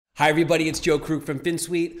Hi everybody, it's Joe Krug from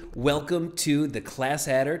Finsweet. Welcome to the Class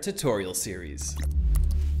Adder tutorial series.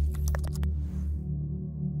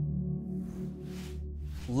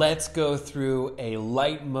 Let's go through a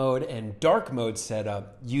light mode and dark mode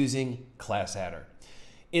setup using Class Adder.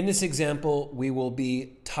 In this example, we will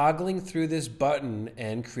be toggling through this button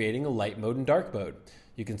and creating a light mode and dark mode.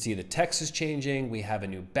 You can see the text is changing, we have a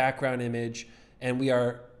new background image, and we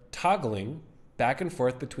are toggling back and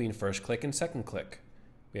forth between first click and second click.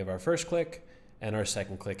 We have our first click and our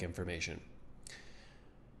second click information.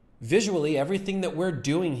 Visually, everything that we're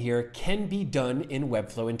doing here can be done in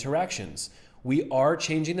Webflow Interactions. We are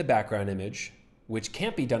changing the background image, which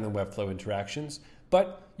can't be done in Webflow Interactions,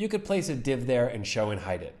 but you could place a div there and show and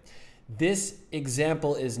hide it. This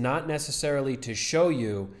example is not necessarily to show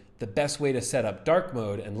you the best way to set up dark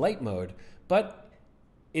mode and light mode, but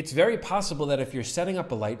it's very possible that if you're setting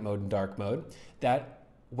up a light mode and dark mode, that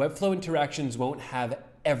Webflow Interactions won't have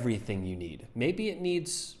everything you need. Maybe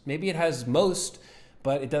it has most,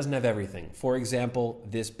 but it doesn't have everything. For example,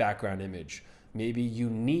 this background image. Maybe you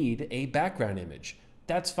need a background image.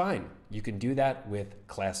 That's fine. You can do that with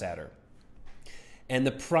Class Adder. And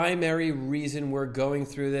the primary reason we're going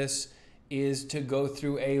through this is to go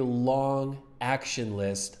through a long action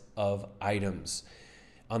list of items.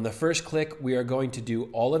 On the first click, we are going to do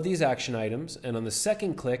all of these action items, and on the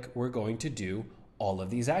second click, we're going to do all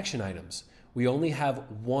of these action items. We only have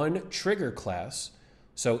one trigger class,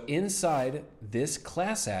 so inside this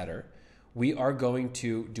Class Adder, we are going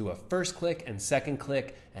to do a first click and second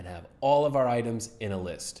click and have all of our items in a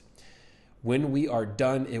list. When we are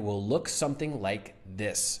done, it will look something like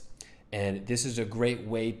this. And this is a great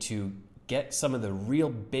way to get some of the real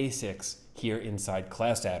basics here inside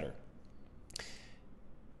Class Adder.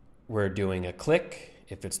 We're doing a click.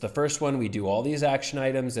 If it's the first one, we do all these action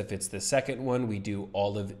items. If it's the second one, we do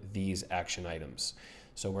all of these action items.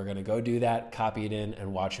 So we're going to go do that, copy it in,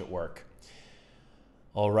 and watch it work.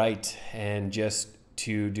 All right, and just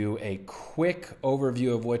to do a quick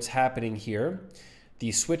overview of what's happening here,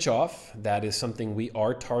 the switch off, that is something we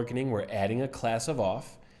are targeting. We're adding a class of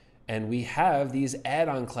off, and we have these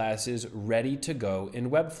add-on classes ready to go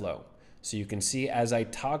in Webflow. So you can see as I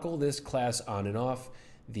toggle this class on and off,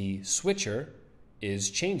 the switcher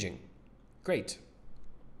is changing. Great.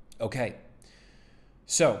 Okay,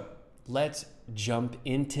 so let's jump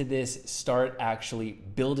into this, start actually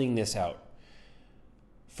building this out.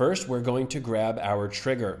 First, we're going to grab our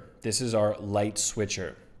trigger. This is our light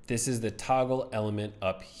switcher. This is the toggle element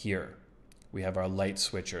up here. We have our light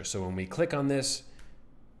switcher. So when we click on this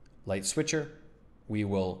light switcher, we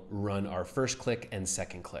will run our first click and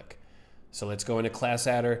second click. So let's go into Class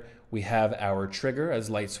Adder. We have our trigger as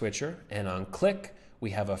light switcher, and on click,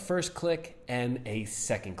 we have a first click and a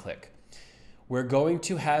second click. We're going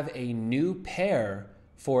to have a new pair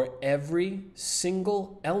for every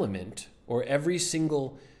single element or every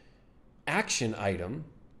single action item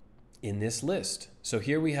in this list. So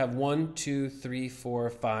here we have 1, 2, 3, 4,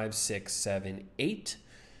 5, 6, 7, 8.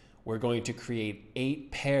 We're going to create 8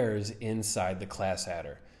 pairs inside the Class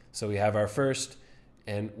Adder. So we have our first,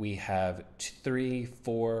 and we have 3,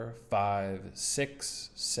 4, 5, 6,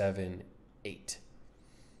 7, 8.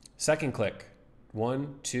 Second click,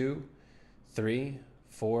 1, 2, 3,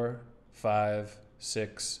 4, 5,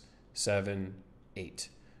 6, 7, 8.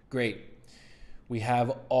 Great. We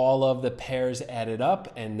have all of the pairs added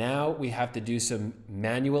up, and now we have to do some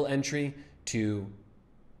manual entry to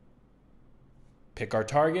pick our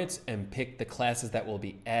targets and pick the classes that will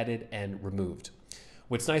be added and removed.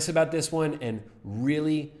 What's nice about this one and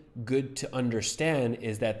really good to understand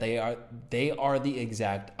is that they are the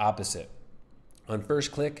exact opposite. On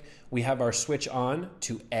first click, we have our switch on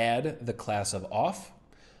to add the class of off.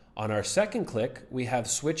 On our second click, we have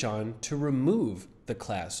switch on to remove the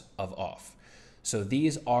class of off. So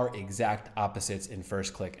these are exact opposites in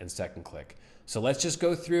first click and second click. So let's just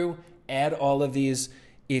go through, add all of these.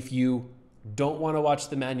 If you don't want to watch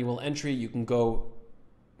the manual entry, you can go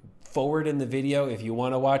forward in the video. If you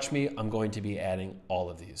want to watch me, I'm going to be adding all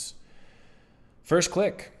of these. First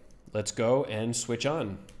click, let's go and switch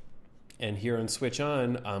on. And here on switch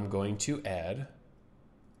on, I'm going to add,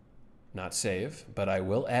 not save, but I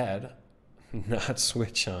will add, not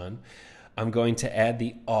switch on. I'm going to add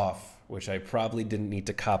the off, which I probably didn't need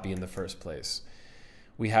to copy in the first place.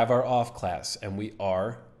 We have our off class, and we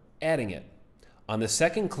are adding it. On the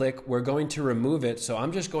second click, we're going to remove it, so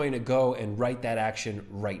I'm just going to go and write that action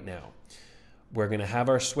right now. We're going to have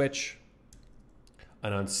our switch,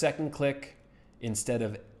 and on second click, instead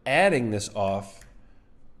of adding this off,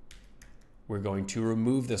 we're going to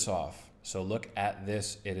remove this off. So look at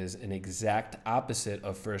this. It is an exact opposite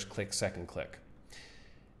of first click, second click.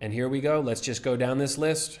 And here we go. Let's just go down this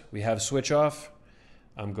list. We have switch off.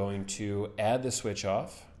 I'm going to add the switch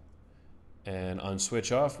off. And on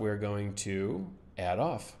switch off, we're going to add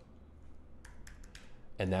off.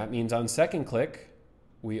 And that means on second click,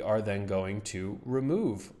 we are then going to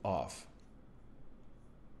remove off.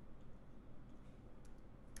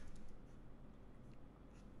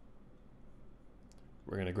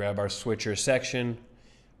 We're going to grab our switcher section.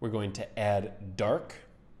 We're going to add dark.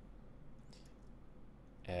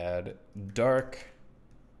 Add dark.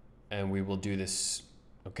 And we will do this.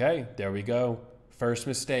 Okay, there we go. First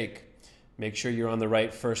mistake. Make sure you're on the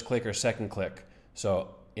right first click or second click.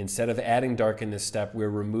 So instead of adding dark in this step, we're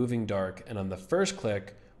removing dark. And on the first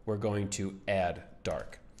click, we're going to add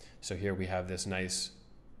dark. So here we have this nice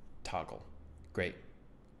toggle. Great.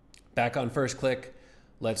 Back on first click,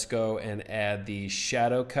 let's go and add the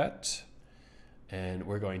shadow cut. And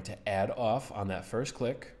we're going to add off on that first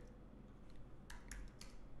click.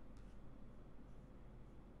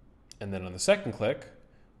 And then on the second click,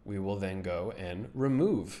 we will then go and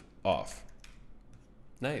remove off.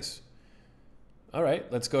 Nice. All right,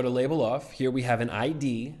 let's go to label off. Here we have an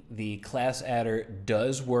ID. The class adder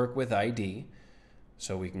does work with ID.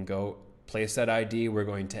 So we can go place that ID. We're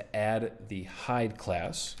going to add the hide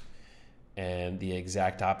class. And the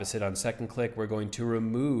exact opposite on second click, we're going to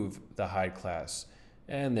remove the hide class.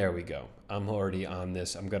 And there we go. I'm already on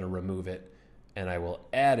this. I'm going to remove it. And I will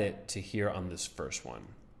add it to here on this first one.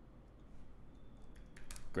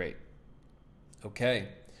 Great. Okay.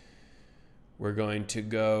 We're going to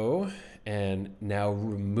go and now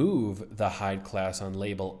remove the hide class on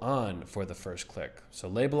label on for the first click. So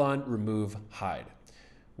label on, remove, hide.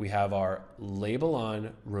 We have our label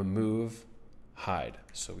on, remove, hide.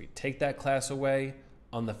 So we take that class away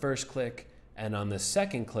on the first click, and on the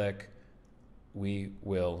second click, we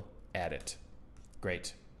will add it.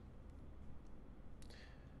 Great.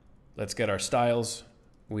 Let's get our styles.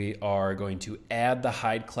 We are going to add the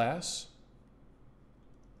hide class.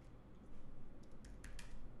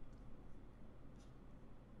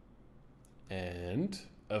 And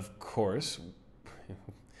of course,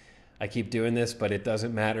 I keep doing this, but it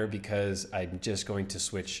doesn't matter because I'm just going to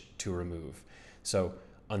switch to remove. So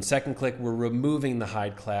on second click, we're removing the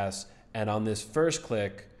hide class. And on this first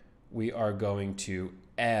click, we are going to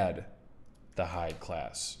add the hide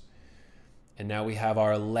class. And now we have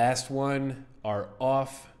our last one, our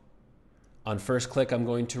off. On first click, I'm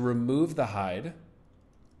going to remove the hide.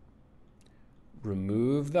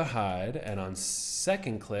 Remove the hide, and on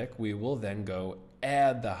second click, we will then go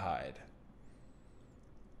add the hide.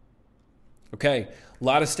 Okay, a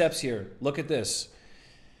lot of steps here. Look at this.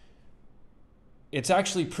 It's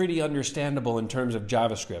actually pretty understandable in terms of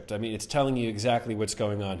JavaScript. I mean, it's telling you exactly what's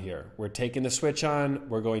going on here. We're taking the switch on,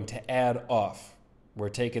 we're going to add off. We're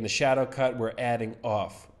taking the shadow cut, we're adding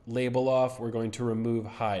off. Label off, we're going to remove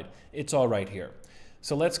hide. It's all right here.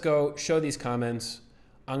 So let's go show these comments.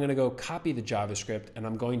 I'm going to go copy the JavaScript, and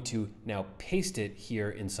I'm going to now paste it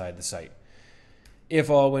here inside the site. If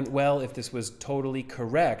all went well, if this was totally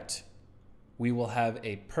correct, we will have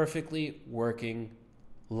a perfectly working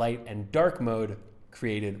light and dark mode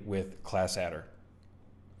created with class adder.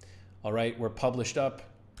 All right, we're published up.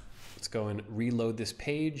 Let's go and reload this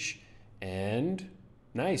page, and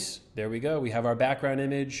nice, there we go. We have our background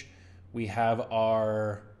image. We have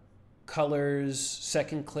our colors,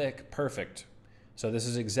 second click, perfect. So this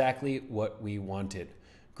is exactly what we wanted.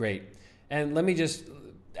 Great. And let me just,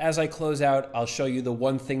 as I close out, I'll show you the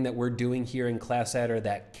one thing that we're doing here in class adder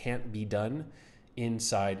that can't be done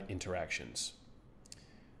inside interactions.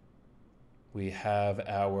 We have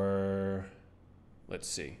our, let's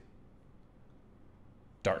see,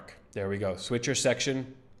 dark. There we go. Switcher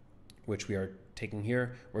section, which we are taking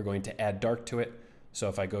here. We're going to add dark to it. So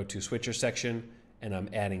if I go to switcher section and I'm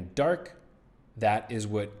adding dark, that is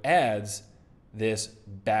what adds this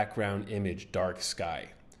background image, dark sky.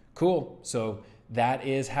 Cool. So that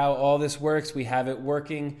is how all this works. We have it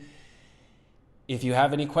working. If you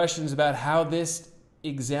have any questions about how this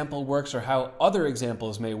example works or how other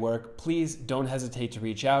examples may work, please don't hesitate to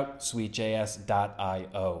reach out,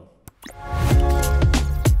 sweetjs.io.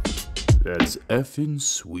 That's effing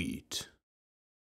sweet.